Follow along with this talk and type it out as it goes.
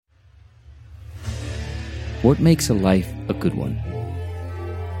What makes a life a good one?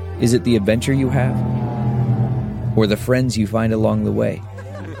 Is it the adventure you have? Or the friends you find along the way?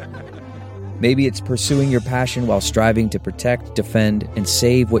 Maybe it's pursuing your passion while striving to protect, defend, and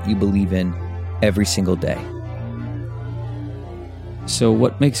save what you believe in every single day. So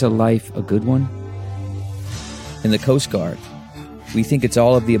what makes a life a good one? In the Coast Guard, we think it's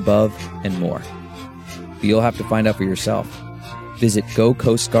all of the above and more. But you'll have to find out for yourself. Visit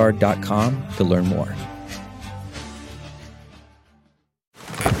gocoastguard.com to learn more.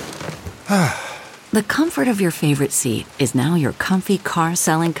 The comfort of your favorite seat is now your comfy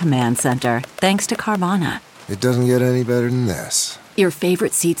car-selling command center, thanks to Carvana. It doesn't get any better than this. Your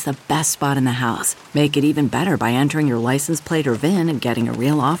favorite seat's the best spot in the house. Make it even better by entering your license plate or VIN and getting a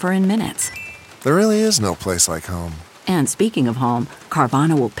real offer in minutes. There really is no place like home. And speaking of home,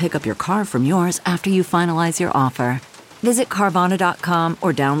 Carvana will pick up your car from yours after you finalize your offer. Visit Carvana.com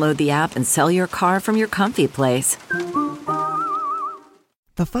or download the app and sell your car from your comfy place.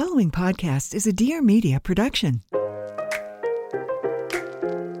 The following podcast is a Dear Media production.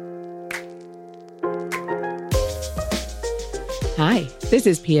 Hi, this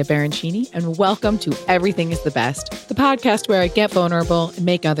is Pia Baroncini, and welcome to Everything is the Best, the podcast where I get vulnerable and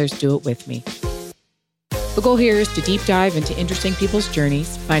make others do it with me. The goal here is to deep dive into interesting people's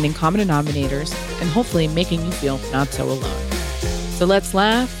journeys, finding common denominators, and hopefully making you feel not so alone. So let's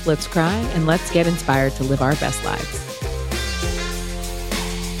laugh, let's cry, and let's get inspired to live our best lives.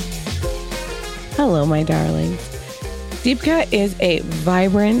 Hello, my darlings. Deepica is a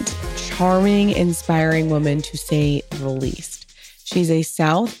vibrant, charming, inspiring woman, to say the least. She's a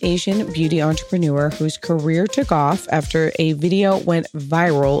South Asian beauty entrepreneur whose career took off after a video went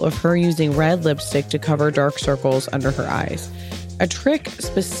viral of her using red lipstick to cover dark circles under her eyes. A trick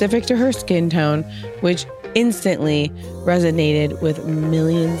specific to her skin tone, which instantly resonated with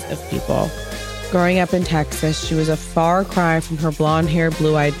millions of people. Growing up in Texas, she was a far cry from her blonde-haired,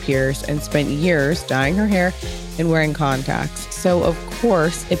 blue-eyed peers and spent years dyeing her hair and wearing contacts. So, of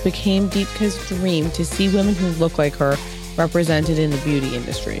course, it became Deepica's dream to see women who look like her represented in the beauty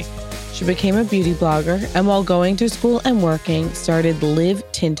industry. She became a beauty blogger, and while going to school and working, started Live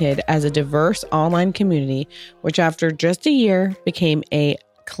Tinted as a diverse online community, which after just a year became a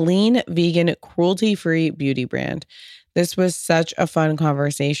clean, vegan, cruelty-free beauty brand. This was such a fun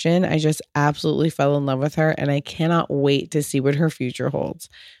conversation. I just absolutely fell in love with her, and I cannot wait to see what her future holds.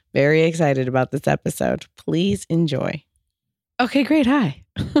 Very excited about this episode. Please enjoy. Okay, great. Hi.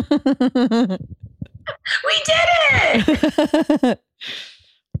 We did it!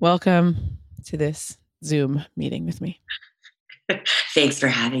 Welcome to this Zoom meeting with me. Thanks for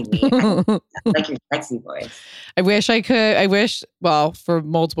having me. I like your sexy voice. Well, for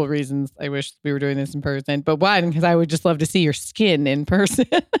multiple reasons, I wish we were doing this in person. But one, because I would just love to see your skin in person.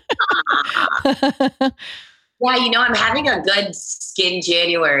 Yeah, I'm having a good skin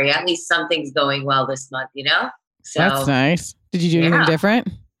January. At least something's going well this month, So that's nice. Did you do anything different?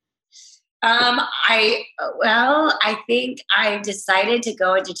 I think I decided to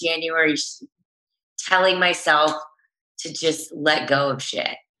go into January telling myself to just let go of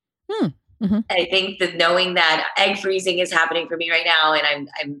shit. Mm-hmm. I think that knowing that egg freezing is happening for me right now, and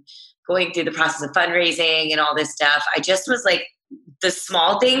I'm going through the process of fundraising and all this stuff, I just was like, the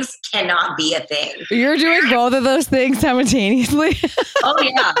small things cannot be a thing. You're doing both of those things simultaneously. Oh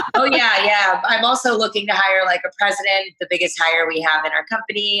yeah. I'm also looking to hire like a president, the biggest hire we have in our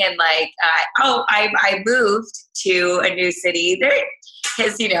company. And I moved to a new city there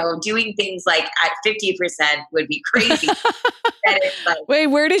because, doing things like at 50% would be crazy. Wait,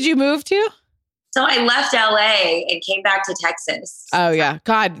 where did you move to? So I left LA and came back to Texas. Oh, yeah.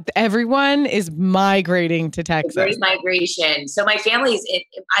 God, everyone is migrating to Texas. Great migration. So my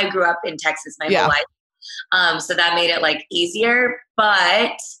I grew up in Texas my whole life. So that made it like easier.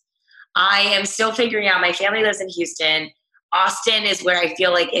 But I am still figuring out, my family lives in Houston. Austin is where I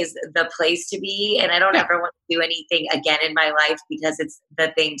feel like is the place to be. And I don't ever want to do anything again in my life because it's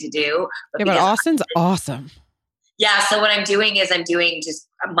the thing to do. But Austin's awesome. Yeah. So what I'm doing is I'm doing just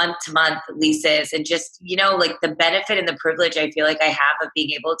month-to-month leases and just, like the benefit and the privilege I feel like I have of being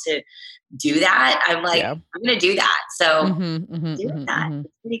able to do that. I'm like, I'm going to do that. So doing that.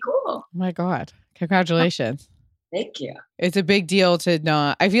 It's pretty cool. Oh my God. Congratulations. Thank you. It's a big deal to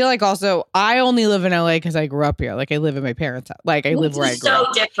not. I feel like also I only live in LA because I grew up here. Like I live in my parents' house. Like I live where I grew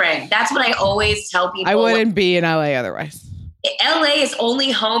up. So different. That's what I always tell people. I wouldn't be in LA otherwise. LA is only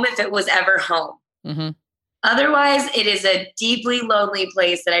home if it was ever home. Mm-hmm. Otherwise, it is a deeply lonely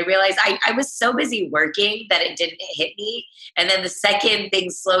place that I realized I was so busy working that it didn't hit me. And then the second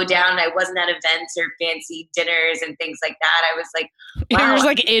things slowed down, I wasn't at events or fancy dinners and things like that. I was like, wow. You're just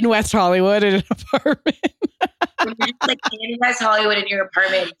like in West Hollywood in an apartment. It's like in West Hollywood in your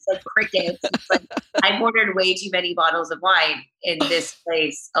apartment. It's like crickets. It's like I ordered way too many bottles of wine in this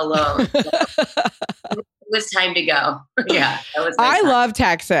place alone. It was time to go. Yeah. That was I love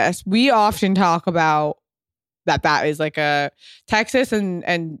Texas. We often talk about that is like a Texas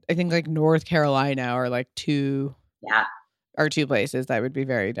and I think like North Carolina are like two places that I would be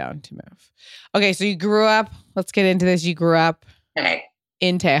very down to move. Okay, so you grew up. Let's get into this. You grew up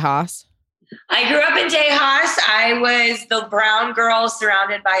in Tejas. I grew up in Tejas. I was the brown girl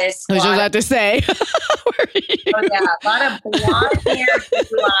surrounded by a squad. I was just about to say. Oh yeah, a lot of blonde hair,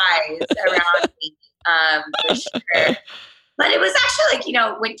 blue eyes around me, for sure. But it was actually like, you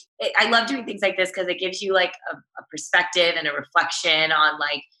know, I love doing things like this because it gives you like a perspective and a reflection on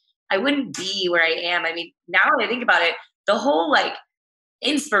like, I wouldn't be where I am. I mean, now that I think about it, the whole like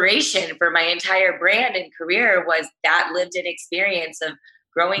inspiration for my entire brand and career was that lived in experience of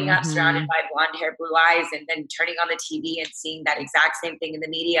growing up surrounded by blonde hair, blue eyes, and then turning on the TV and seeing that exact same thing in the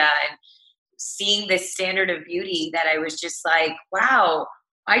media and seeing this standard of beauty that I was just like, wow,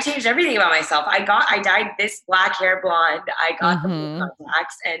 I changed everything about myself. I dyed this black hair blonde. I got the blue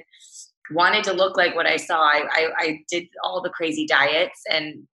contacts and wanted to look like what I saw. I did all the crazy diets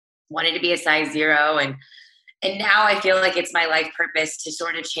and wanted to be a size 0. And now I feel like it's my life purpose to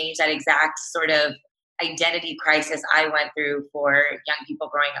sort of change that exact sort of identity crisis I went through for young people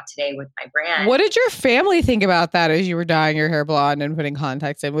growing up today with my brand. What did your family think about that as you were dyeing your hair blonde and putting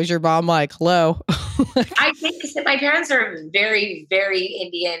contacts in? Was your mom like, hello? I think that my parents are very, very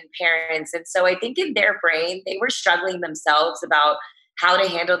Indian parents. And so I think in their brain, they were struggling themselves about how to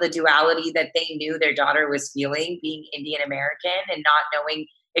handle the duality that they knew their daughter was feeling, being Indian American and not knowing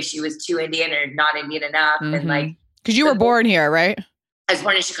if she was too Indian or not Indian enough. And like, because you were born here, right? I was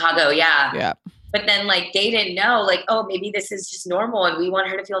born in Chicago. Yeah. Yeah. But then like, they didn't know like, oh, maybe this is just normal and we want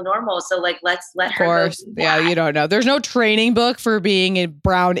her to feel normal. So like, let's let her. Of course. Yeah. You don't know. There's no training book for being a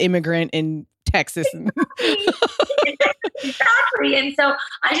brown immigrant in Texas. Exactly. And so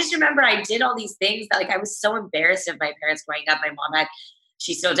I just remember I did all these things that like, I was so embarrassed of my parents growing up. My mom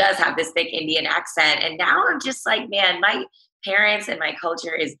she still does have this thick Indian accent. And now I'm just like, man, my parents and my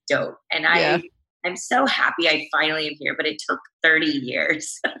culture is dope. And I'm so happy I finally am here, but it took 30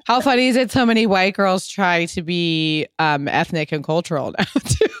 years. How funny is it so many white girls try to be ethnic and cultural now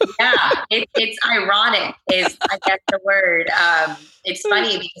too? Yeah, it's ironic is I guess the word. It's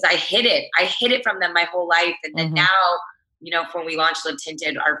funny because I hid it from them my whole life. And then now, you know, when we launched Live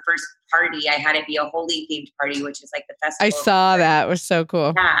Tinted, our first party, I had it be a Holi themed party, which is like the festival. I saw that. It was so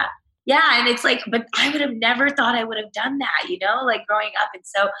cool. Yeah. Yeah. And it's like, but I would have never thought I would have done that, you know, like growing up. And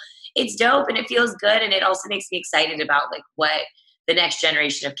so it's dope and it feels good. And it also makes me excited about like what the next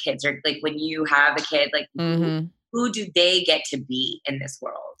generation of kids are like when you have a kid, like who do they get to be in this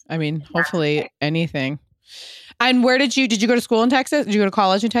world? I mean, hopefully anything. And where did you go to school in Texas? Did you go to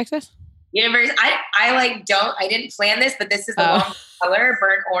college in Texas? University. I didn't plan this, but this is the wrong color,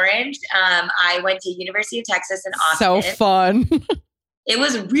 burnt orange. I went to University of Texas in Austin. So fun. It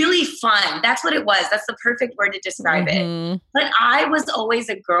was really fun. That's what it was. That's the perfect word to describe it. But I was always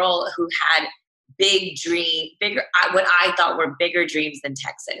a girl who had what I thought were bigger dreams than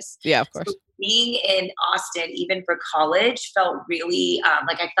Texas. Yeah, of course. So being in Austin, even for college, felt really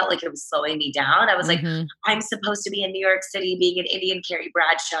like I felt like it was slowing me down. I was like, I'm supposed to be in New York City being an Indian Carrie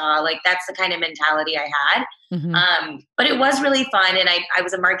Bradshaw. Like that's the kind of mentality I had. But it was really fun. And I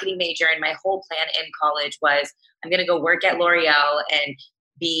was a marketing major and my whole plan in college was I'm going to go work at L'Oreal and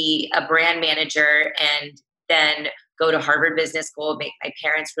be a brand manager and then go to Harvard Business School, make my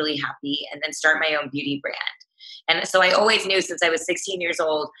parents really happy, and then start my own beauty brand. And so I always knew since I was 16 years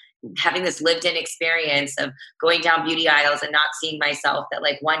old, having this lived in experience of going down beauty aisles and not seeing myself, that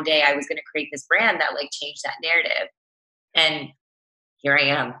like one day I was going to create this brand that like changed that narrative. And here I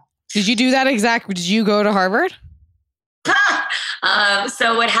am. Did you do that exactly? Did you go to Harvard?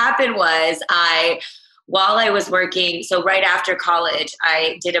 So what happened was while I was working, so right after college,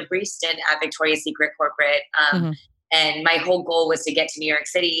 I did a brief stint at Victoria's Secret corporate. And my whole goal was to get to New York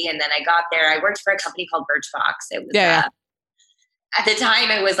City. And then I got there. I worked for a company called Birchbox. It was at the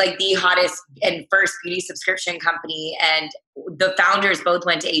time, it was like the hottest and first beauty subscription company. And the founders both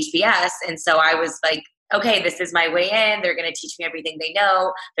went to HBS. And so I was like, okay, this is my way in. They're going to teach me everything they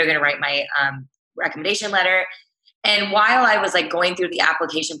know. They're going to write my recommendation letter. And while I was like going through the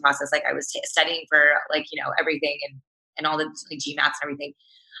application process, like I was studying for like, you know, everything and all the like GMATs and everything.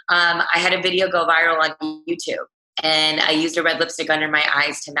 I had a video go viral on YouTube. And I used a red lipstick under my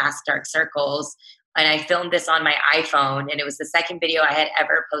eyes to mask dark circles. And I filmed this on my iPhone. And it was the second video I had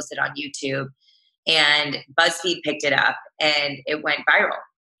ever posted on YouTube. And BuzzFeed picked it up and it went viral.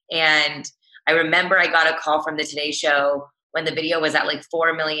 And I remember I got a call from the Today Show when the video was at like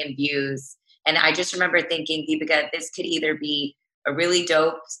 4 million views. And I just remember thinking, Deepica, this could either be a really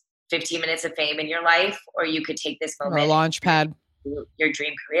dope 15 minutes of fame in your life, or you could take this moment. Or a launch pad. Your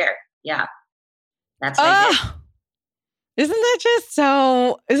dream career. Yeah. That's what I did.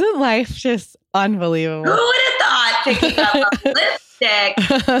 Isn't life just unbelievable? Who would have thought picking up a lipstick,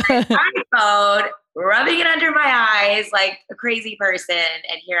 my iPhone, rubbing it under my eyes like a crazy person,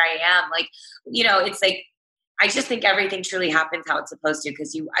 and here I am. Like, you know, it's like, I just think everything truly happens how it's supposed to,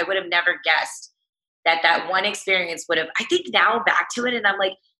 because I would have never guessed that one experience would have, I think now back to it, and I'm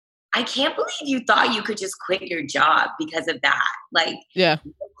like, I can't believe you thought you could just quit your job because of that. Like, no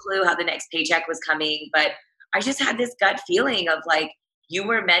clue how the next paycheck was coming, but I just had this gut feeling of like, you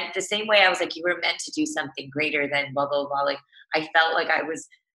were meant, the same way I was like, you were meant to do something greater than blah, blah, blah. Like, I felt like I was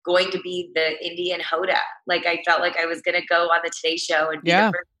going to be the Indian Hoda. Like, I felt like I was going to go on the Today Show and be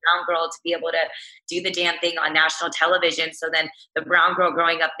the first brown girl to be able to do the damn thing on national television. So then the brown girl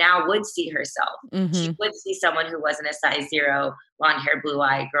growing up now would see herself. Mm-hmm. She would see someone who wasn't a size 0, blonde hair, blue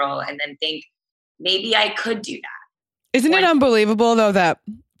eye girl, and then think, maybe I could do that. Isn't it unbelievable though that,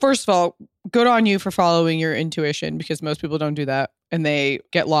 first of all, good on you for following your intuition, because most people don't do that and they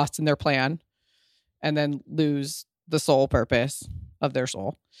get lost in their plan and then lose the sole purpose of their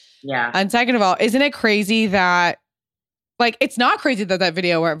soul. Yeah. And second of all, isn't it crazy that, like, it's not crazy that that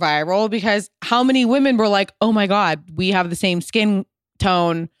video went viral, because how many women were like, oh my God, we have the same skin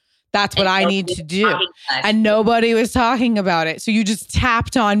tone. That's what I need to do. And nobody was talking about it. So you just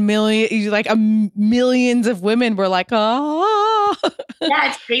tapped on millions of women were like, oh. Yeah,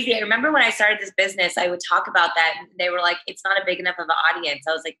 it's crazy. I remember when I started this business, I would talk about that. And they were like, it's not a big enough of an audience.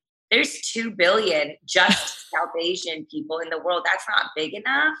 I was like, there's 2 billion just South Asian people in the world. That's not big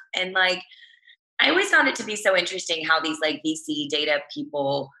enough. And like, I always found it to be so interesting how these like VC data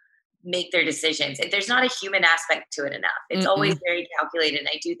people make their decisions. There's not a human aspect to it enough. It's always very calculated. And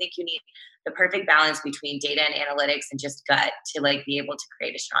I do think you need the perfect balance between data and analytics and just gut to like be able to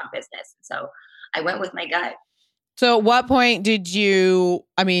create a strong business. And so I went with my gut. So at what point did you,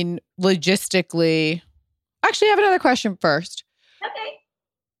 I mean, logistically, actually I have another question first. Okay.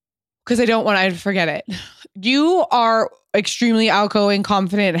 Because I don't want to forget it. You are extremely outgoing,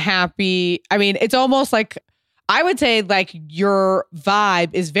 confident, happy. I mean, it's almost like, I would say like your vibe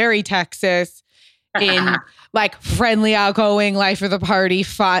is very Texas in like friendly, outgoing, life of the party,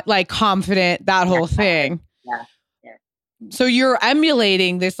 fun, like confident, that whole thing. Yeah. So you're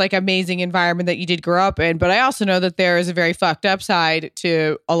emulating this like amazing environment that you did grow up in. But I also know that there is a very fucked up side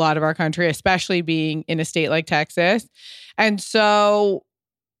to a lot of our country, especially being in a state like Texas. And so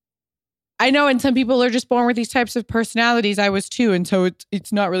I know, and some people are just born with these types of personalities. I was too. And so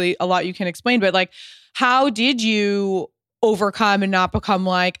it's not really a lot you can explain, but like, how did you overcome and not become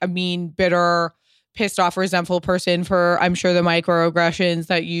like a mean, bitter, pissed off, resentful person for, I'm sure, the microaggressions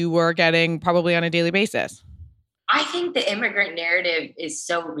that you were getting probably on a daily basis? I think the immigrant narrative is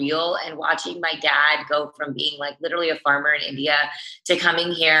so real, and watching my dad go from being like literally a farmer in India to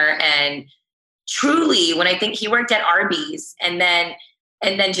coming here, and truly when I think he worked at Arby's and then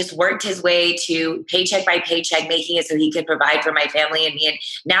just worked his way to paycheck by paycheck, making it so he could provide for my family and me. And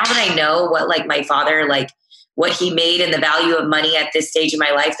now that I know what like my father, like what he made and the value of money at this stage of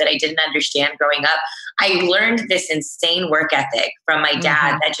my life that I didn't understand growing up, I learned this insane work ethic from my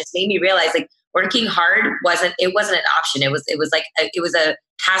dad that just made me realize like working hard wasn't an option. It was a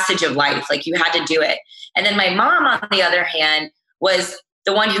passage of life. Like you had to do it. And then my mom, on the other hand, was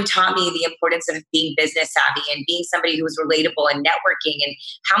the one who taught me the importance of being business savvy and being somebody who was relatable and networking and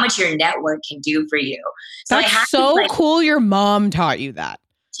how much your network can do for you. So that's so cool. Your mom taught you that.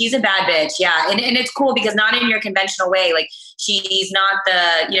 She's a bad bitch. Yeah. And it's cool because not in your conventional way. Like she's not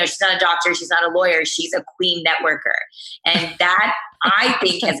she's not a doctor. She's not a lawyer. She's a queen networker. And that I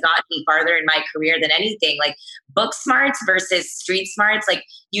think has gotten me farther in my career than anything. Like book smarts versus street smarts. Like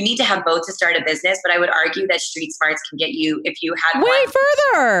you need to have both to start a business, but I would argue that street smarts can get you, if you had way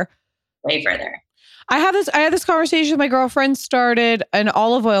further. I had this conversation with my girlfriend, started an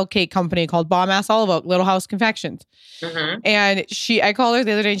olive oil cake company called Bomb Ass Olive Oil, Little House Confections. And I called her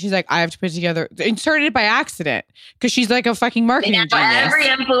the other day and she's like, I have to put together, and started it by accident because she's like a fucking marketing genius. Every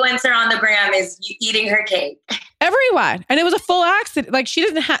influencer on the gram is eating her cake. Everyone. And it was a full accident. Like she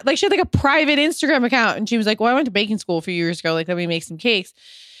didn't have, like she had like a private Instagram account and she was like, well, I went to baking school a few years ago. Like, let me make some cakes.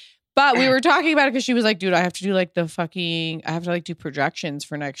 But we were talking about it because she was like, dude, I have to do like I have to like do projections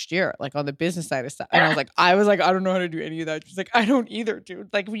for next year, like on the business side of stuff. And I was like, I don't know how to do any of that. She's like, I don't either, dude.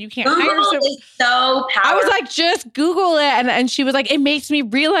 Like you can't hire Google someone. is so powerful. I was like, just Google it. And she was like, it makes me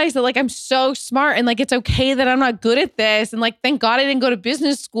realize that like I'm so smart and like it's okay that I'm not good at this. And like, thank God I didn't go to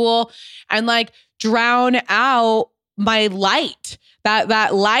business school and like drown out my light.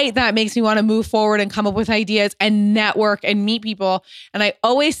 That light that makes me want to move forward and come up with ideas and network and meet people. And I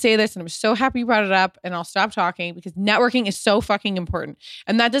always say this, and I'm so happy you brought it up, and I'll stop talking because networking is so fucking important.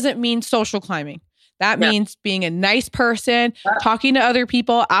 And that doesn't mean social climbing. That means being a nice person, talking to other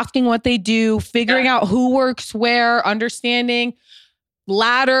people, asking what they do, figuring out who works where, understanding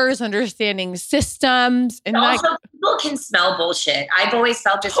ladders, understanding systems. And also, people can smell bullshit. I've always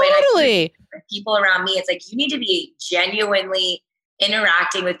felt this way. People around me, it's like you need to be genuinely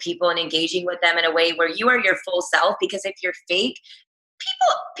interacting with people and engaging with them in a way where you are your full self, because if you're fake,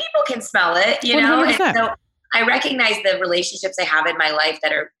 people can smell it, you know? 100%. And so I recognize the relationships I have in my life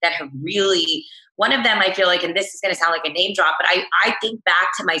that have really, one of them I feel like, and this is going to sound like a name drop, but I think back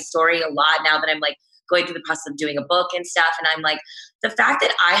to my story a lot now that I'm like going through the process of doing a book and stuff. And I'm like, the fact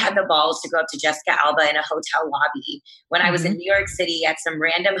that I had the balls to go up to Jessica Alba in a hotel lobby when I was in New York City at some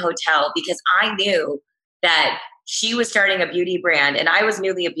random hotel, because I knew that she was starting a beauty brand and I was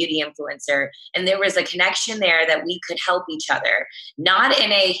newly a beauty influencer. And there was a connection there that we could help each other. Not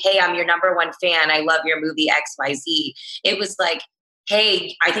in a, hey, I'm your number one fan, I love your movie XYZ. It was like,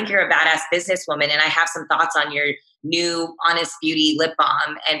 hey, I think you're a badass businesswoman and I have some thoughts on your new Honest Beauty lip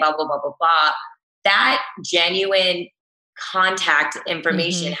balm and blah, blah, blah, blah, blah. That genuine contact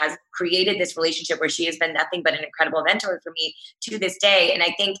information has created this relationship where she has been nothing but an incredible mentor for me to this day. And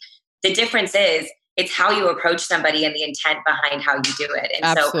I think the difference is it's how you approach somebody and the intent behind how you do it. And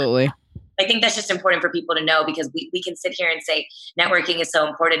absolutely. So I think that's just important for people to know, because we can sit here and say networking is so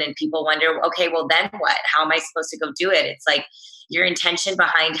important and people wonder, okay, well then what? How am I supposed to go do it? It's like your intention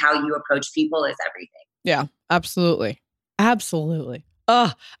behind how you approach people is everything. Yeah, absolutely. Absolutely.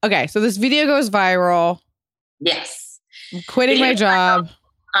 Oh, okay. So this video goes viral. Yes. I'm quitting my job.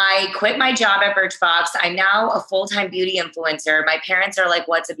 I quit my job at Birchbox. I'm now a full-time beauty influencer. My parents are like,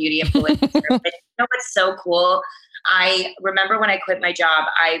 what's a beauty influencer? But you know what's so cool? I remember when I quit my job,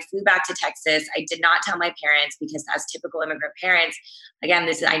 I flew back to Texas. I did not tell my parents because as typical immigrant parents, again,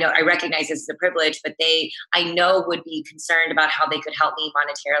 I recognize this is a privilege, but I know would be concerned about how they could help me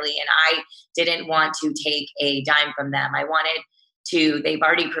monetarily. And I didn't want to take a dime from them. I wanted to, they've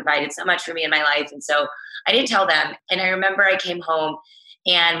already provided so much for me in my life. And so I didn't tell them. And I remember I came home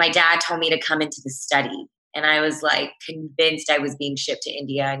and my dad told me to come into the study. And I was like convinced I was being shipped to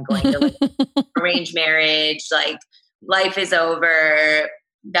India and going to like arranged marriage, like life is over,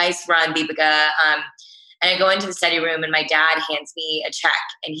 nice run, Deepica. And I go into the study room and my dad hands me a check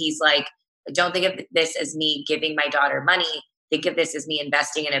and he's like, don't think of this as me giving my daughter money. Think of this as me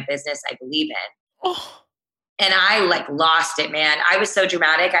investing in a business I believe in. Oh. And I like lost it, man. I was so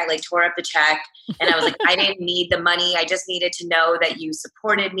dramatic. I like tore up the check and I was like, I didn't need the money. I just needed to know that you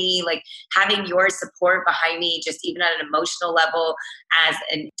supported me. Like having your support behind me, just even at an emotional level as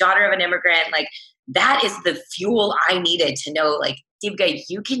a daughter of an immigrant, like that is the fuel I needed to know, like, Deepica,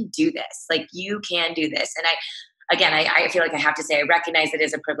 you can do this. Like you can do this. And I feel like I have to say, I recognize it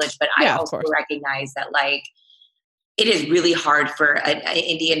as a privilege, but I also recognize that like, it is really hard for an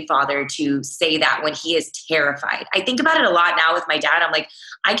Indian father to say that when he is terrified. I think about it a lot now with my dad. I'm like,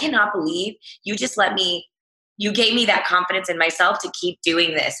 I cannot believe you just you gave me that confidence in myself to keep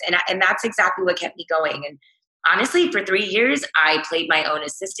doing this. And that's exactly what kept me going. And honestly, for 3 years, I played my own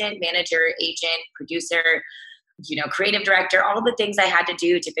assistant, manager, agent, producer, creative director, all the things I had to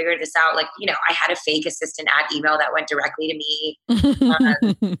do to figure this out. Like, I had a fake assistant ad email that went directly to me.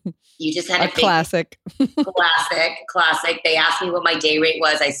 You just had a classic. Classic. They asked me what my day rate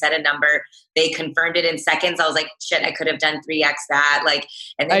was. I said a number. They confirmed it in seconds. I was like, shit, I could have done 3x that. Like,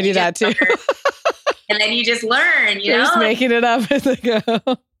 and then I do that too. And then you just learn, You're just making it up as I go.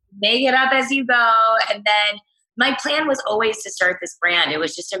 Make it up as you go. And then my plan was always to start this brand. It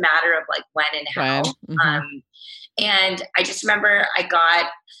was just a matter of like when and how. Mm-hmm. And I just remember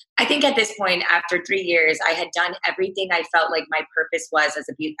I think at this point, after 3 years, I had done everything I felt like my purpose was as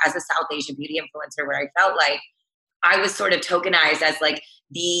a South Asian beauty influencer, where I felt like I was sort of tokenized as like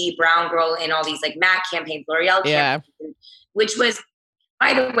the brown girl in all these like MAC campaigns, L'Oreal campaigns, which was,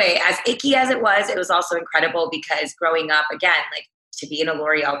 by the way, as icky as it was also incredible because growing up, again, like to be in a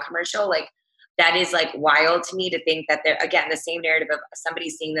L'Oreal commercial, like that is like wild to me to think that they're, again, the same narrative of somebody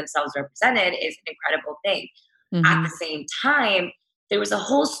seeing themselves represented is an incredible thing. Mm-hmm. At the same time, there was a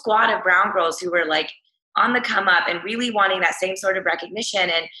whole squad of brown girls who were like on the come up and really wanting that same sort of recognition,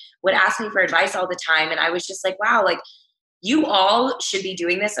 and would ask me for advice all the time. And I was just like, wow, like you all should be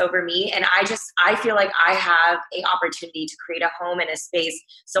doing this over me. And I feel like I have an opportunity to create a home and a space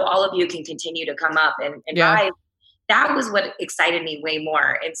so all of you can continue to come up and rise. That was what excited me way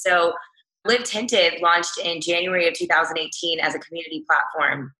more. And so Live Tinted launched in January of 2018 as a community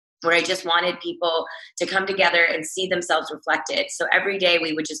platform where I just wanted people to come together and see themselves reflected. So every day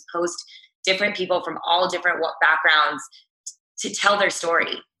we would just post different people from all different backgrounds to tell their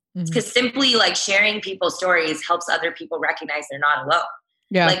story. Because simply like sharing people's stories helps other people recognize they're not alone.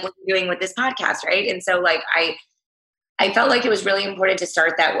 Yeah. Like what you're doing with this podcast, right? And so like I felt like it was really important to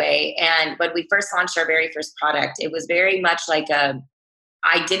start that way. And when we first launched our very first product, it was very much like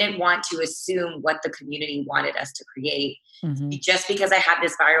I didn't want to assume what the community wanted us to create. Just because I had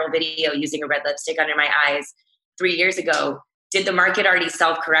this viral video using a red lipstick under my eyes 3 years ago, did the market already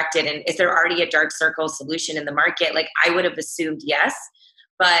self-corrected? And is there already a dark circle solution in the market? Like I would have assumed yes.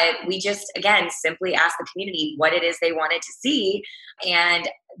 But we just, again, simply asked the community what it is they wanted to see. And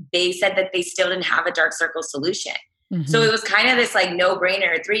they said that they still didn't have a dark circle solution. So it was kind of this like no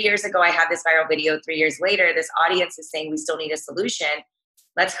brainer. 3 years ago, I had this viral video. 3 years later, this audience is saying we still need a solution.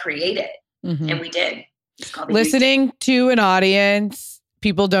 Let's create it. And we did. Listening to an audience,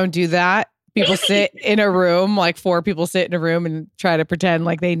 people don't do that. People sit in a room, like 4 people sit in a room and try to pretend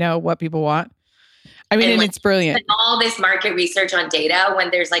like they know what people want. I mean, and it's brilliant. And all this market research on data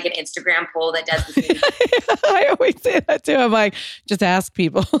when there's like an Instagram poll that does the same. I always say that too. I'm like, just ask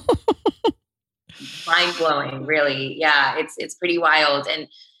people. Mind blowing, really. Yeah, it's pretty wild. And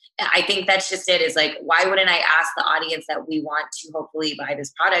I think that's just it, is like, why wouldn't I ask the audience that we want to hopefully buy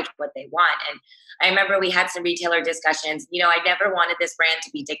this product what they want? And I remember we had some retailer discussions. You know, I never wanted this brand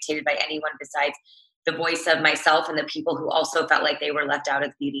to be dictated by anyone besides the voice of myself and the people who also felt like they were left out of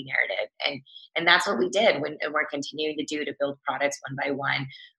the beauty narrative. And that's what we did and we're continuing to do, to build products one by one,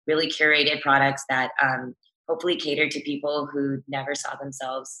 really curated products that hopefully cater to people who never saw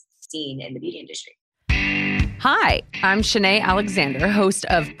themselves seen in the beauty industry. Hi, I'm Shanae Alexander, host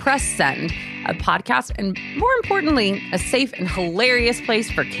of Press Send, a podcast and, more importantly, a safe and hilarious place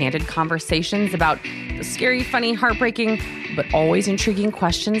for candid conversations about the scary, funny, heartbreaking, but always intriguing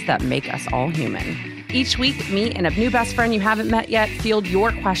questions that make us all human. Each week, me and a new best friend you haven't met yet field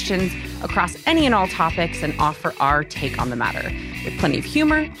your questions across any and all topics and offer our take on the matter, with plenty of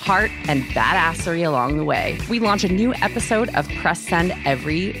humor, heart, and badassery along the way. We launch a new episode of Press Send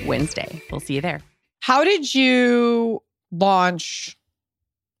every Wednesday. We'll see you there. How did you launch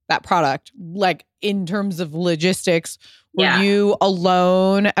that product? Like in terms of logistics, were you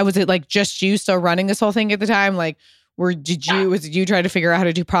alone? Was it like just you still running this whole thing at the time? Like, was it you trying to figure out how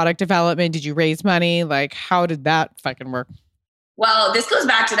to do product development? Did you raise money? Like, how did that fucking work? Well, this goes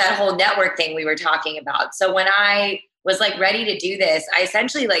back to that whole network thing we were talking about. So when I was like ready to do this, I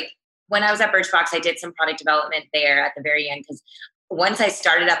essentially when I was at Birchbox, I did some product development there at the very end, because once I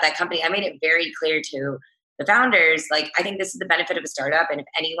started up that company, I made it very clear to the founders, like, I think this is the benefit of a startup. And if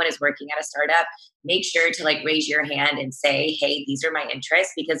anyone is working at a startup, make sure to like raise your hand and say, hey, these are my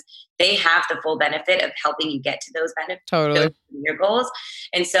interests, because they have the full benefit of helping you get to those benefits, those your goals.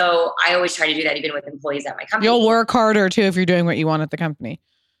 And so I always try to do that even with employees at my company. You'll work harder too if you're doing what you want at the company.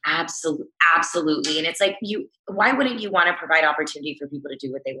 Absolutely. And it's like, why wouldn't you want to provide opportunity for people to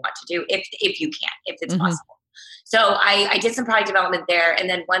do what they want to do if you can, if it's possible? So I did some product development there. And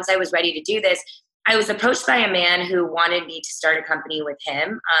then once I was ready to do this, I was approached by a man who wanted me to start a company with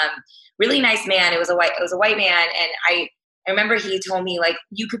him. Really nice man. It was a white man. And I remember he told me, like,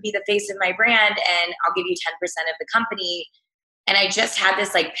 you could be the face of my brand and I'll give you 10% of the company. And I just had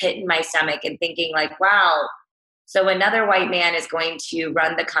this like pit in my stomach and thinking like, wow, so another white man is going to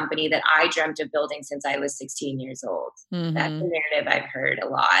run the company that I dreamt of building since I was 16 years old. That's the narrative I've heard a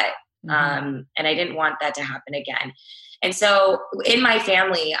lot. And I didn't want that to happen again. And so in my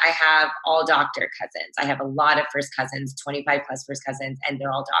family, I have all doctor cousins. I have a lot of first cousins, 25 plus first cousins, and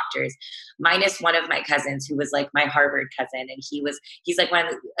they're all doctors, minus one of my cousins who was like my Harvard cousin. And he's like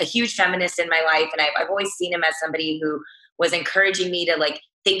a huge feminist in my life. And I've always seen him as somebody who was encouraging me to like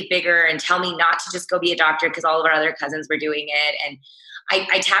think bigger and tell me not to just go be a doctor because all of our other cousins were doing it. And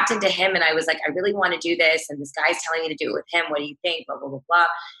I tapped into him and I was like, I really want to do this. And this guy's telling me to do it with him. What do you think? Blah, blah, blah, blah.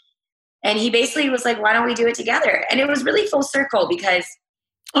 And he basically was like, why don't we do it together? And it was really full circle because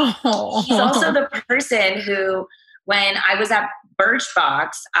he's also the person who, when I was at Birchbox,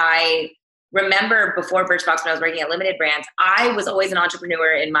 I remember before Birchbox, when I was working at Limited Brands, I was always an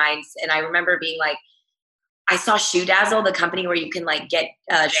entrepreneur in mind. And I remember being like, I saw Shoe Dazzle, the company where you can like get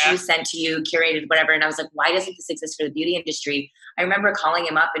shoes sent to you, curated, whatever. And I was like, why doesn't this exist for the beauty industry? I remember calling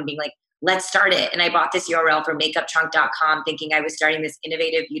him up and being like, let's start it. And I bought this URL from makeuptrunk.com thinking I was starting this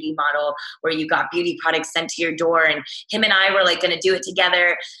innovative beauty model where you got beauty products sent to your door. And him and I were like going to do it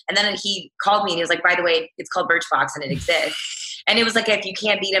together. And then he called me and he was like, by the way, it's called Birchbox and it exists. And it was like, if you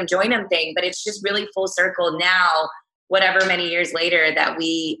can't beat them, join them thing. But it's just really full circle now, whatever many years later, that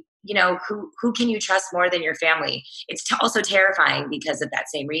we, you know, who can you trust more than your family? It's also terrifying because of that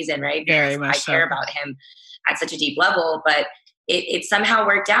same reason, right? Very because much I care about him at such a deep level, but it somehow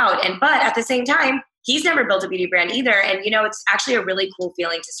worked out. But at the same time, he's never built a beauty brand either. And, you know, it's actually a really cool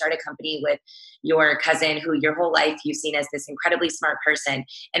feeling to start a company with your cousin who your whole life you've seen as this incredibly smart person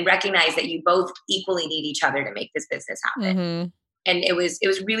and recognize that you both equally need each other to make this business happen. Mm-hmm. And it was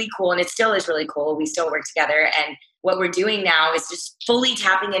really cool. And it still is really cool. We still work together. And what we're doing now is just fully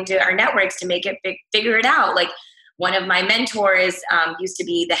tapping into our networks to make it figure it out. Like one of my mentors used to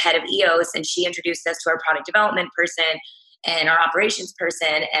be the head of EOS, and she introduced us to our product development person and our operations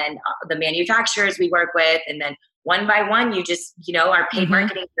person and the manufacturers we work with. And then one by one, you just, you know, our paid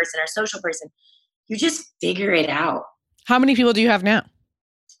marketing person, our social person, you just figure it out. How many people do you have now?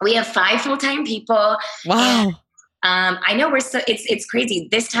 We have 5 full-time people. Wow. And, I know it's crazy.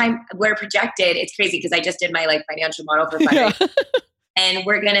 This time we're projected. It's crazy because I just did my like financial model for fundraising and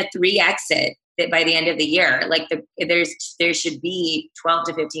we're going to 3x it by the end of the year. Like there should be 12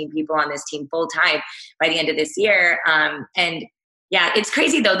 to 15 people on this team full time by the end of this year. And yeah, it's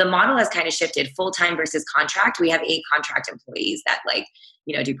crazy though. The model has kind of shifted full time versus contract. We have 8 contract employees that like,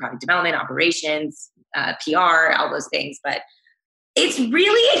 you know, do product development, operations, PR, all those things. But it's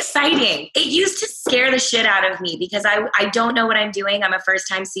really exciting. It used to scare the shit out of me because I don't know what I'm doing. I'm a first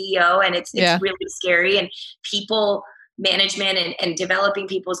time CEO and it's really scary, and people management and developing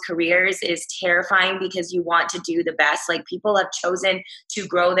people's careers is terrifying because you want to do the best. Like people have chosen to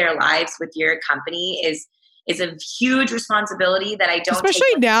grow their lives with your company is a huge responsibility that I don't especially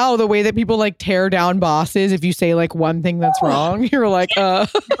take now the way that people like tear down bosses. If you say like one thing that's wrong, you're like,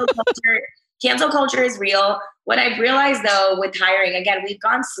 Cancel culture is real. What I've realized though with hiring, again, we've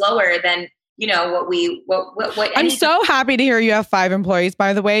gone slower than, you know, what I'm so happy to hear you have 5 employees,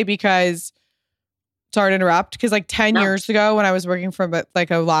 by the way, because sorry to interrupt, because like 10 years ago when I was working for like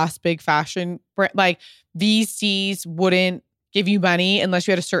a last big fashion brand, like VCs wouldn't give you money unless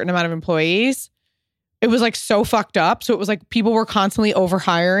you had a certain amount of employees. It was like so fucked up. So it was like people were constantly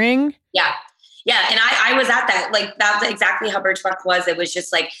overhiring. Yeah. Yeah. And I was at that, like that's exactly how Birchbox was. It was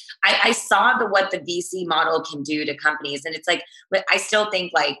just like, I saw what the VC model can do to companies. And it's like, but I still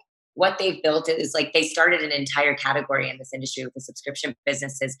think like what they've built is like, they started an entire category in this industry with the subscription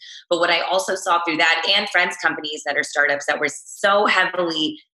businesses. But what I also saw through that and friends companies that are startups that were so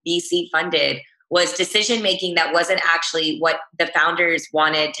heavily VC funded was decision-making that wasn't actually what the founders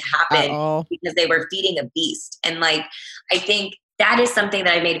wanted to happen because they were feeding a beast. And like, I think that is something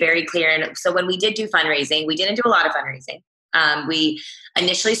that I made very clear. And so when we did do fundraising, we didn't do a lot of fundraising. We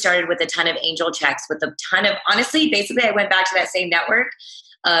initially started with a ton of angel checks with a ton of, honestly, basically I went back to that same network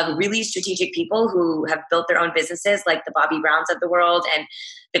of really strategic people who have built their own businesses like the Bobby Browns of the world and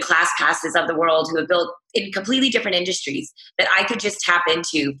the Class Passes of the world who have built in completely different industries that I could just tap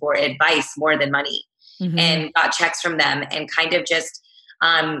into for advice more than money and got checks from them and kind of just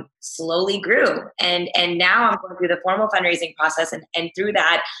slowly grew. And now I'm going through the formal fundraising process. And through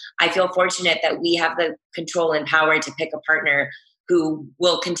that, I feel fortunate that we have the control and power to pick a partner who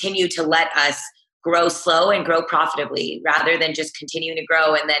will continue to let us grow slow and grow profitably rather than just continuing to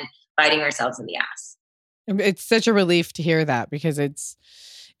grow and then biting ourselves in the ass. It's such a relief to hear that because it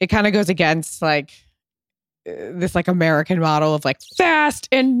kind of goes against like this like American model of like fast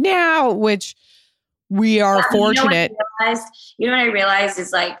and now, which we are fortunate. You know what I realized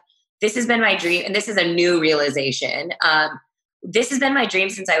is like, this has been my dream. And this is a new realization. This has been my dream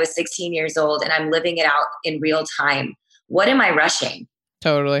since I was 16 years old and I'm living it out in real time. What am I rushing?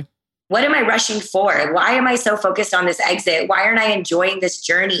 Totally. What am I rushing for? Why am I so focused on this exit? Why aren't I enjoying this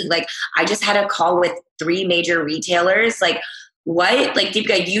journey? Like I just had a call with 3 major retailers. Like what? Like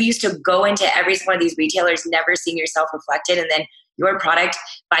Deepica, you used to go into every one of these retailers, never seeing yourself reflected. And then your product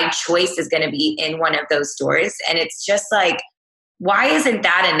by choice is going to be in one of those stores. And it's just like, why isn't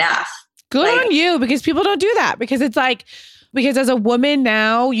that enough? Good on you, because people don't do that. Because it's like, because as a woman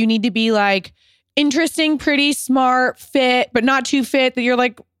now, you need to be like interesting, pretty, smart, fit, but not too fit that you're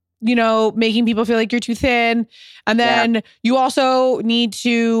like, you know, making people feel like you're too thin. And then you also need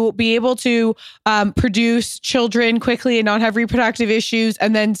to be able to produce children quickly and not have reproductive issues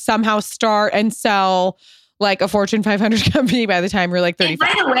and then somehow start and sell like a Fortune 500 company by the time you're like 35. And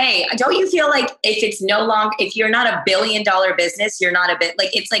by the way, don't you feel like if you're not $1 billion business, you're not a bit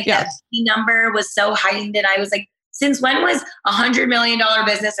like, it's like that number was so heightened. And I was like, since when was $100 million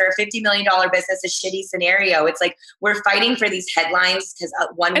business or a $50 million business a shitty scenario? It's like we're fighting for these headlines because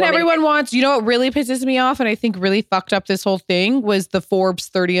and everyone wants, you know what really pisses me off and I think really fucked up this whole thing was the Forbes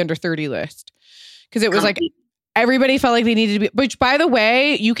 30 under 30 list. Because it was like everybody felt like they needed to be, which by the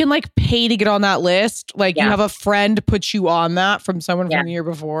way, you can like pay to get on that list. Like you have a friend put you on that from someone from the year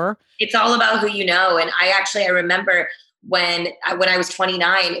before. It's all about who you know. And I remember when I was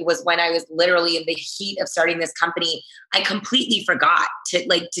 29, it was when I was literally in the heat of starting this company. I completely forgot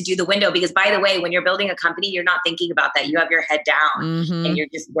to do the window because, by the way, when you're building a company, you're not thinking about that. You have your head down and you're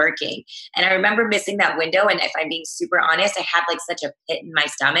just working. And I remember missing that window. And if I'm being super honest, I had like such a pit in my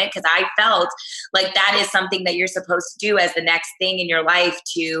stomach because I felt like that is something that you're supposed to do as the next thing in your life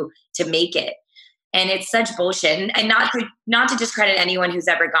to make it. And it's such bullshit. And not to discredit anyone who's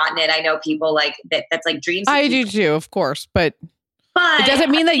ever gotten it. I know people like that. That's like dreams. I do too, of course. But it doesn't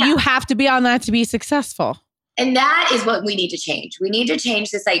mean that you have to be on that to be successful. And that is what we need to change. We need to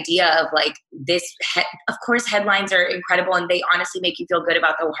change this idea of like this. Of course, headlines are incredible and they honestly make you feel good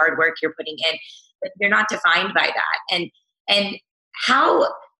about the hard work you're putting in. But you're not defined by that. And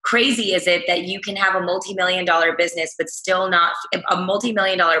how crazy is it that you can have a multi-million-dollar business, but still not a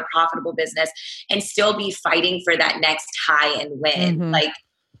multi-million-dollar profitable business and still be fighting for that next high and win? Like,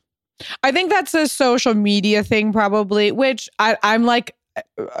 I think that's a social media thing probably, which I'm like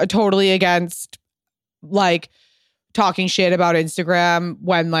totally against like talking shit about Instagram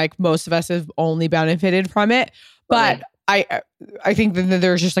when like most of us have only benefited from it. But I think that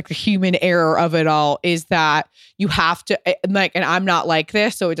there's just like the human error of it all is that you have to like, and I'm not like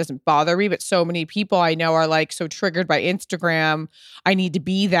this, so it doesn't bother me, but so many people I know are like so triggered by Instagram. I need to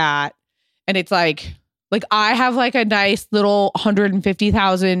be that. And it's like I have like a nice little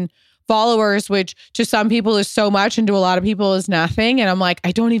 150,000 followers, which to some people is so much and to a lot of people is nothing. And I'm like,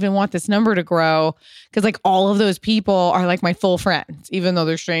 I don't even want this number to grow because like all of those people are like my full friends, even though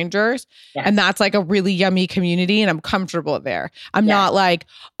they're strangers. Yes. And that's like a really yummy community and I'm comfortable there. I'm not like,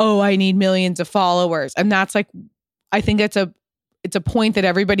 oh, I need millions of followers. And that's like, I think it's a point that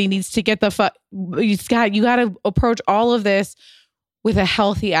everybody needs to get you got to approach all of this with a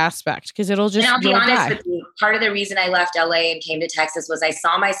healthy aspect because it'll just. And I'll be honest with you, part of the reason I left LA and came to Texas was I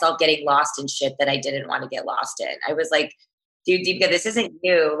saw myself getting lost in shit that I didn't want to get lost in. I was like, dude, Deepica, this isn't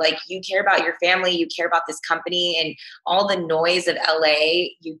you. Like you care about your family, you care about this company and all the noise of LA,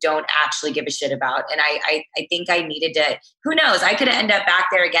 you don't actually give a shit about. And I think I needed to, who knows, I could end up back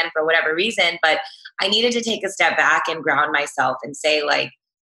there again for whatever reason, but I needed to take a step back and ground myself and say like,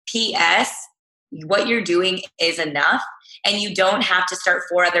 P.S., what you're doing is enough. And you don't have to start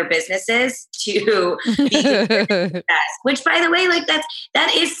 4 other businesses to be success. Which, by the way, like that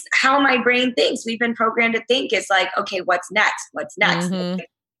is how my brain thinks. We've been programmed to think. It's like, okay, what's next? What's next? Like,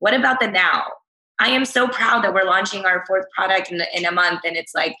 what about the now? I am so proud that we're launching our 4th product in a month, and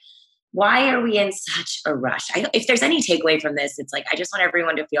it's like, why are we in such a rush? If there's any takeaway from this, it's like I just want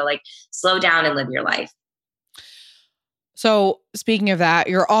everyone to feel like slow down and live your life. So, speaking of that,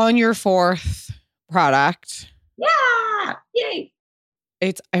 you're on your 4th product. Yeah. Yay.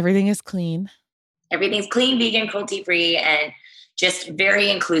 Everything is clean. Everything's clean, vegan, cruelty-free, and just very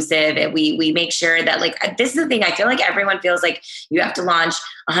inclusive. And we make sure that like, this is the thing. I feel like everyone feels like you have to launch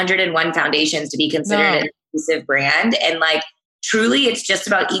 101 foundations to be considered an inclusive brand. And like, truly, it's just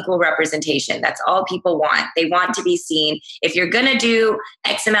about equal representation. That's all people want. They want to be seen. If you're going to do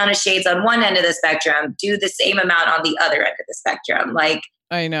X amount of shades on one end of the spectrum, do the same amount on the other end of the spectrum. Like,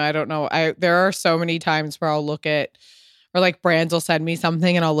 I know. I don't know. There are so many times where I'll look at, or like brands will send me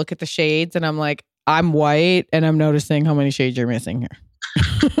something and I'll look at the shades and I'm like, I'm white and I'm noticing how many shades you're missing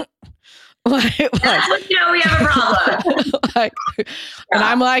here. That's when you know we have a problem. And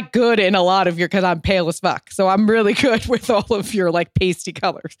I'm like good in a lot of your, because I'm pale as fuck. So I'm really good with all of your like pasty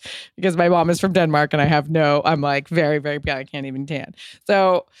colors because my mom is from Denmark and I'm like very, very pale. I can't even tan.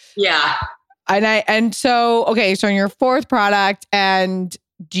 So yeah. So on your 4th product, and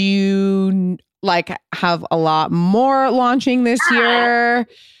do you like have a lot more launching this year?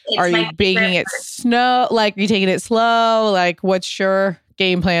 Are you baking it slow? Like, are you taking it slow? Like, what's your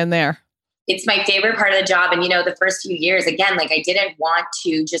game plan there? It's my favorite part of the job. And, the first few years, again, like I didn't want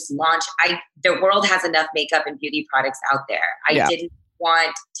to just launch. The world has enough makeup and beauty products out there. I didn't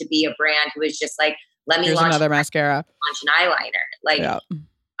want to be a brand who was just like, let me launch another mascara, launch an eyeliner. Like,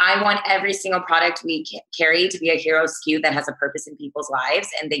 I want every single product we carry to be a hero SKU that has a purpose in people's lives,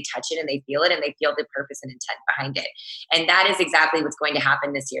 and they touch it and they feel it and they feel the purpose and intent behind it. And that is exactly what's going to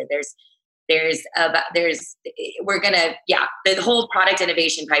happen this year. The whole product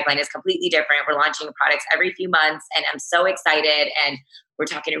innovation pipeline is completely different. We're launching products every few months and I'm so excited, and we're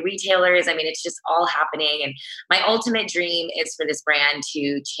talking to retailers. I mean, it's just all happening. And my ultimate dream is for this brand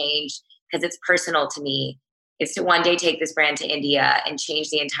to change, because it's personal to me, is to one day take this brand to India and change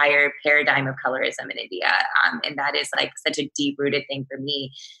the entire paradigm of colorism in India. And that is like such a deep rooted thing for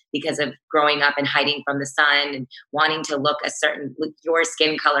me, because of growing up and hiding from the sun and wanting to look a certain, your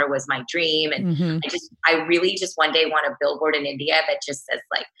skin color was my dream. And I really just one day want a billboard in India that just says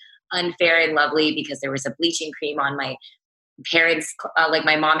like unfair and lovely, because there was a bleaching cream on my parents. Like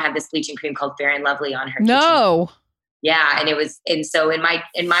my mom had this bleaching cream called Fair and Lovely on her. No. Kitchen. Yeah. And it was, and so in my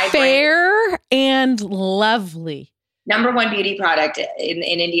Fair brand, and Lovely. Number one beauty product in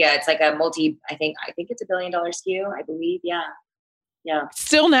India. It's like a I think it's $1 billion SKU, I believe. Yeah. Yeah.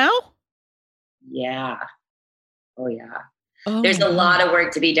 Still now? Yeah. Oh yeah. Oh, there's a lot of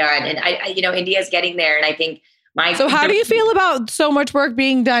work to be done. And I India's getting there. And I think So how do you feel about so much work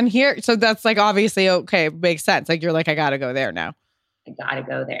being done here? So that's like, obviously, okay, makes sense. Like you're like, I got to go there now. I got to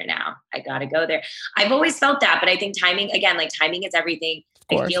go there now. I got to go there. I've always felt that, but I think timing is everything.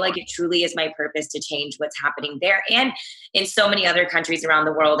 I feel like it truly is my purpose to change what's happening there. And in so many other countries around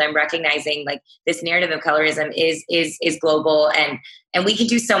the world, I'm recognizing like this narrative of colorism is global, and we can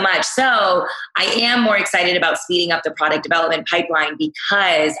do so much. So I am more excited about speeding up the product development pipeline,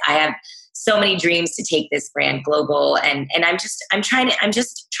 because I have so many dreams to take this brand global. And I'm just trying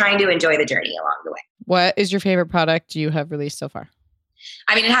to enjoy the journey along the way. What is your favorite product you have released so far?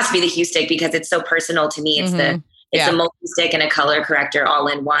 I mean, it has to be the Hue Stick, because it's so personal to me. It's a multi-stick and a color corrector all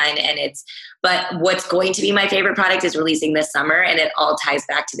in one. But what's going to be my favorite product is releasing this summer. And it all ties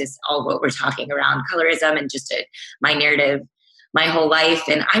back to this, all what we're talking around colorism and just my narrative, my whole life.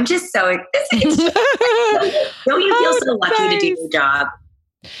 And I'm just so excited. Don't you feel so lucky to do your job?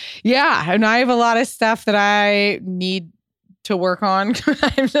 Yeah. And I have a lot of stuff that I need to work on.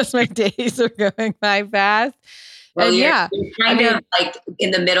 My days are going by fast. Well, you're kind of like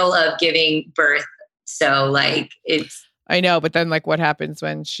in the middle of giving birth. So like I know, but then like what happens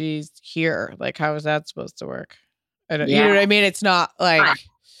when she's here? Like, how is that supposed to work? You know what I mean? It's not like,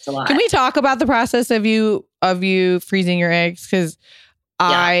 it's a lot. Can we talk about the process of you freezing your eggs? Because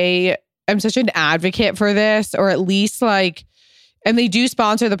I am such an advocate for this, or at least like, and they do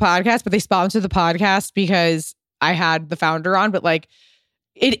sponsor the podcast, but they sponsor the podcast because I had the founder on, but like,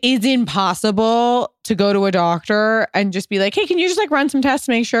 it is impossible to go to a doctor and just be like, hey, can you just like run some tests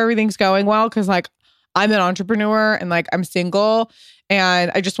to make sure everything's going well? Cause like I'm an entrepreneur and like I'm single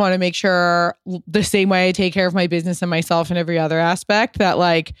and I just want to make sure the same way I take care of my business and myself and every other aspect that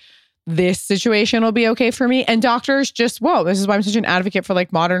like this situation will be okay for me. And doctors just, whoa, this is why I'm such an advocate for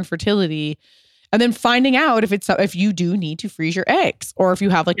like modern fertility. And then finding out if you do need to freeze your eggs or if you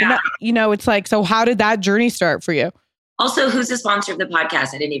have like, it's like, so how did that journey start for you? Also, who's the sponsor of the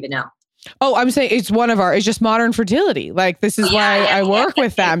podcast? I didn't even know. Oh, I'm saying it's just Modern Fertility. Like, this is why I work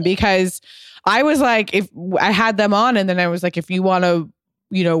with them, because I was like, if I had them on and then I was like, if you want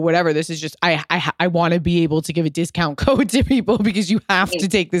to, whatever, this is just, I want to be able to give a discount code to people because you have to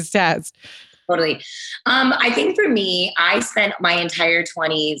take this test. Totally. I think for me, I spent my entire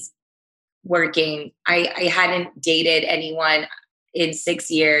 20s working. I hadn't dated anyone in 6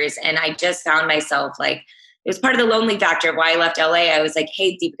 years. And I just found myself like, it was part of the lonely factor of why I left LA. I was like,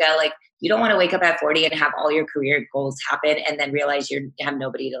 hey, Deepica, like, you don't want to wake up at 40 and have all your career goals happen and then realize you have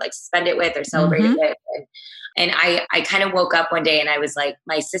nobody to like spend it with or celebrate it with. And I kind of woke up one day and I was like,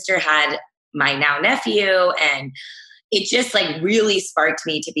 my sister had my now nephew, and it just like really sparked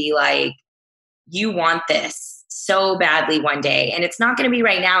me to be like, you want this so badly one day. And it's not going to be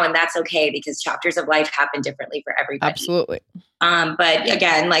right now. And that's okay, because chapters of life happen differently for everybody. Absolutely. But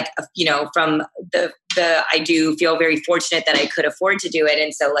again, like, from I do feel very fortunate that I could afford to do it.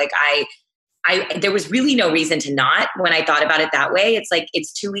 And so like, there was really no reason to not, when I thought about it that way. It's like,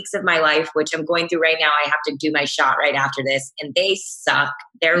 it's 2 weeks of my life, which I'm going through right now. I have to do my shot right after this, and they suck.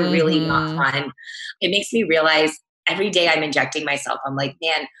 They're really not fun. It makes me realize every day I'm injecting myself. I'm like,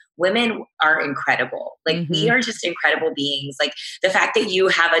 man, women are incredible. Like, we are just incredible beings. Like, the fact that you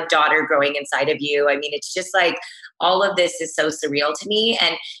have a daughter growing inside of you. I mean, it's just like, all of this is so surreal to me.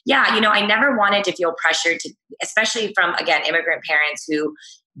 And yeah, I never wanted to feel pressured to, especially from, again, immigrant parents who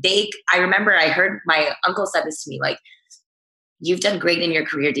I remember I heard my uncle said this to me, like, you've done great in your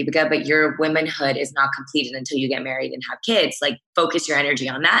career, Deepica, but your womanhood is not completed until you get married and have kids. Like, focus your energy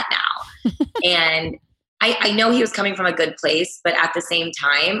on that now. And I know he was coming from a good place, but at the same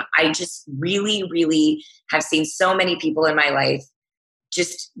time, I just really, really have seen so many people in my life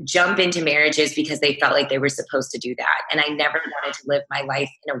just jump into marriages because they felt like they were supposed to do that. And I never wanted to live my life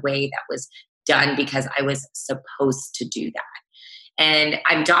in a way that was done because I was supposed to do that. And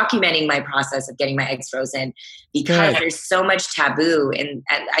I'm documenting my process of getting my eggs frozen because there's so much taboo. And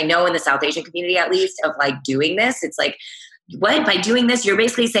I know in the South Asian community, at least, of like doing this, it's like, what? By doing this, you're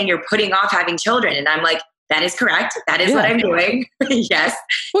basically saying you're putting off having children. And I'm like, that is correct. That is what I'm doing. Yes.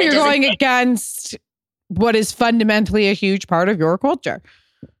 Well, you're going against what is fundamentally a huge part of your culture.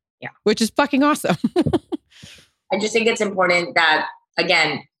 Yeah. Which is fucking awesome. I just think it's important that,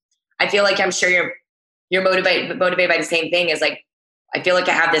 again, I feel like I'm sure you're motivated by the same thing as like, I feel like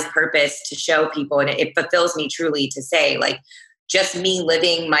I have this purpose to show people, and it fulfills me truly to say like, just me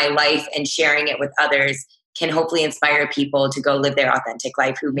living my life and sharing it with others can hopefully inspire people to go live their authentic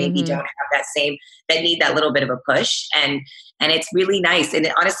life who maybe don't have that need that little bit of a push. And it's really nice.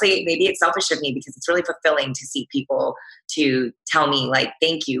 And honestly, maybe it's selfish of me because it's really fulfilling to see people to tell me like,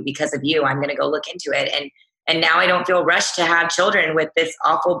 thank you, because of you, I'm going to go look into it. And now I don't feel rushed to have children with this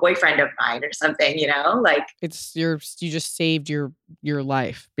awful boyfriend of mine or something, you know, like you just saved your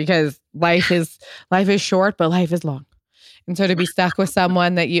life, because life is short, but life is long. And so to be stuck with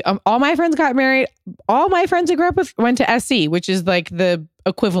someone that all my friends got married, all my friends I grew up with went to SC, which is like the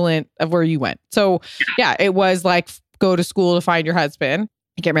equivalent of where you went. So yeah, it was like go to school to find your husband,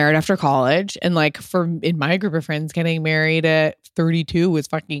 get married after college. And like in my group of friends, getting married at 32 was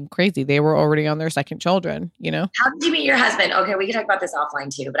fucking crazy. They were already on their second children, you know? How did you meet your husband? Okay, we can talk about this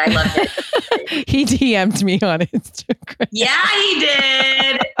offline too, but I loved it. He DM'd me on Instagram. Yeah, he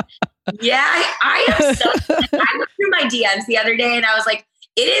did. Yeah, I am so. I went through my DMs the other day and I was like,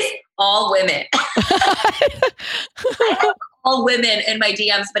 it is all women. I have all women in my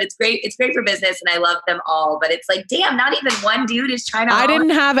DMs, but it's great. It's great for business and I love them all. But it's like, damn, not even one dude is trying to. I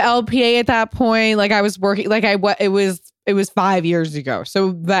didn't have LPA at that point. Like I was working, like it was 5 years ago.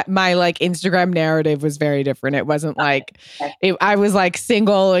 So that my like Instagram narrative was very different. It wasn't like, I was like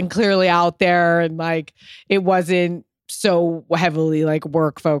single and clearly out there, and like, it wasn't so heavily like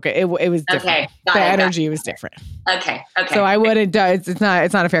work focused. It was different. Okay, the energy was different. Okay. So I wouldn't. It's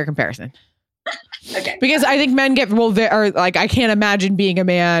not a fair comparison. Okay. Because I think men are like, I can't imagine being a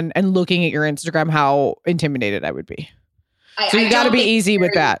man and looking at your Instagram how intimidated I would be. So you got to be easy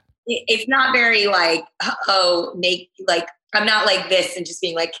with that. It's not very like, like I'm not like this and just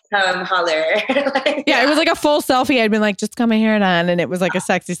being like, come holler. Like, yeah, it was like a full selfie. I'd been like, just got my hair done, and it was like a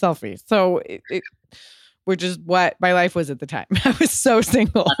sexy selfie. So which is what my life was at the time. I was so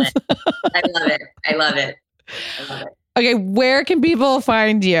single. I love it. Okay, where can people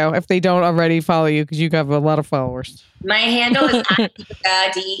find you if they don't already follow you? Because you have a lot of followers. My handle is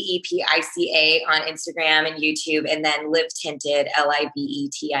Deepica, Deepica on Instagram and YouTube, and then Live Tinted,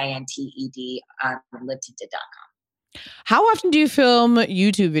 LiveTinted on livetinted.com. How often do you film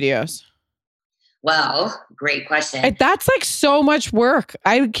YouTube videos? Well, great question. That's like so much work.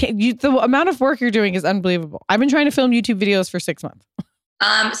 The amount of work you're doing is unbelievable. I've been trying to film YouTube videos for 6 months.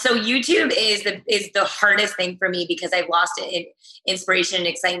 So YouTube is the hardest thing for me because I've lost it in inspiration and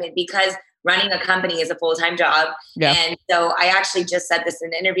excitement because running a company is a full-time job. Yeah. And so I actually just said this in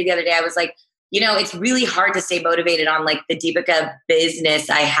an interview the other day. I was like, it's really hard to stay motivated on like the Deepica business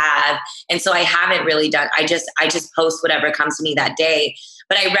I have. And so I haven't really done, I just post whatever comes to me that day.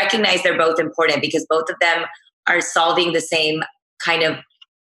 But I recognize they're both important because both of them are solving the same kind of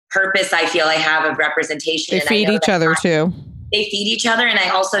purpose I feel I have of representation. They feed each other too. They feed each other. And I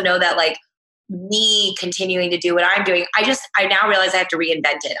also know that like me continuing to do what I'm doing, I now realize I have to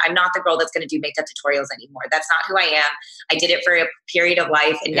reinvent it. I'm not the girl that's going to do makeup tutorials anymore. That's not who I am. I did it for a period of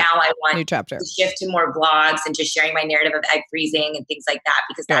life. And now I want to shift to more vlogs and just sharing my narrative of egg freezing and things like that,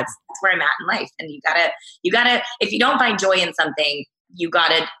 because that's where I'm at in life. And you gotta, if you don't find joy in something, you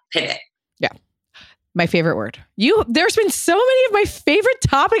gotta pivot. Yeah. My favorite word. There's been so many of my favorite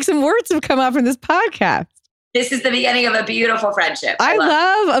topics and words have come up in this podcast. This is the beginning of a beautiful friendship. I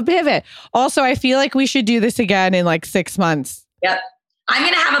love a pivot. Also, I feel like we should do this again in like 6 months. Yep. I'm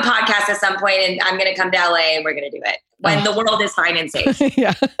going to have a podcast at some point and I'm going to come to LA and we're going to do it when the world is fine and safe.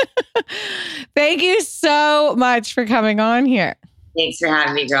 Yeah. Thank you so much for coming on here. Thanks for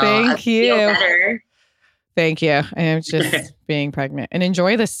having me, girl. Thank you. Feel better. Thank you. I am just being pregnant. And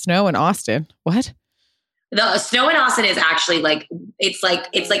enjoy the snow in Austin. What? The snow in Austin is actually like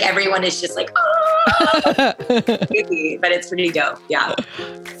everyone is just like, oh, but it's pretty dope. Yeah.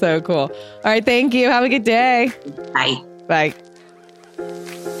 So cool. All right. Thank you. Have a good day. Bye. Bye.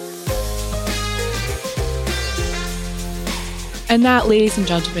 And that, ladies and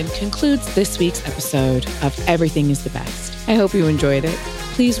gentlemen, concludes this week's episode of Everything is the Best. I hope you enjoyed it.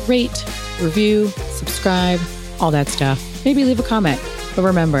 Please rate, review, subscribe, all that stuff. Maybe leave a comment. But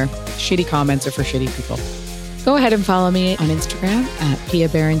remember, shitty comments are for shitty people. Go ahead and follow me on Instagram at Pia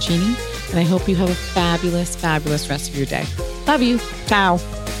Barancini. And I hope you have a fabulous, fabulous rest of your day. Love you.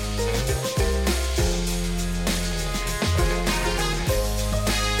 Ciao.